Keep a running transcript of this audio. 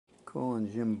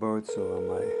Calling Jim Birdsall on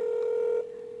my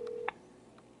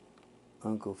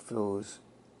Uncle Phil's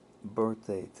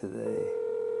birthday today.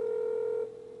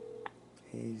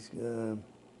 He's 100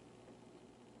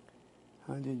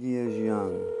 years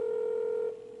young.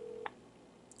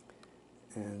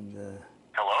 And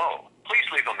hello.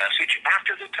 Please leave a message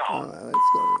after the tone. all right, let's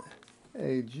go.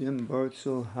 Hey, Jim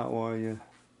Birdsall, how are you?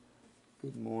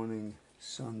 Good morning.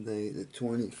 Sunday, the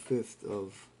 25th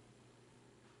of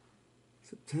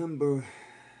September,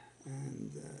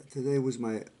 and today was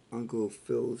my Uncle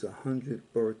Phil's 100th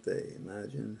birthday.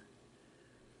 Imagine.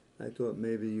 I thought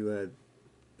maybe you had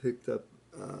picked up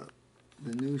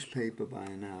the newspaper by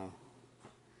now,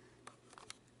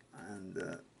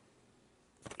 and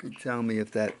could tell me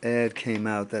if that ad came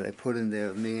out that I put in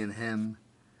there of me and him.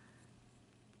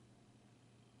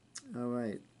 All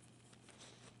right.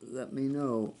 Let me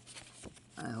know.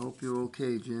 I hope you're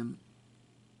okay, Jim.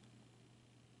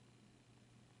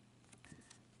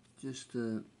 Just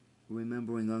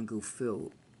remembering Uncle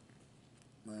Phil,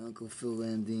 my Uncle Phil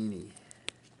Landini.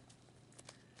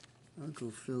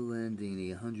 Uncle Phil Landini,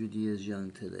 100 years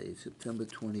young today, September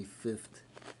 25th,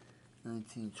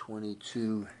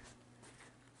 1922,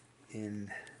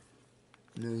 in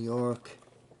New York,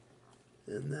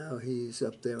 and now he's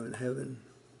up there in heaven.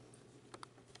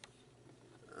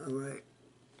 All right.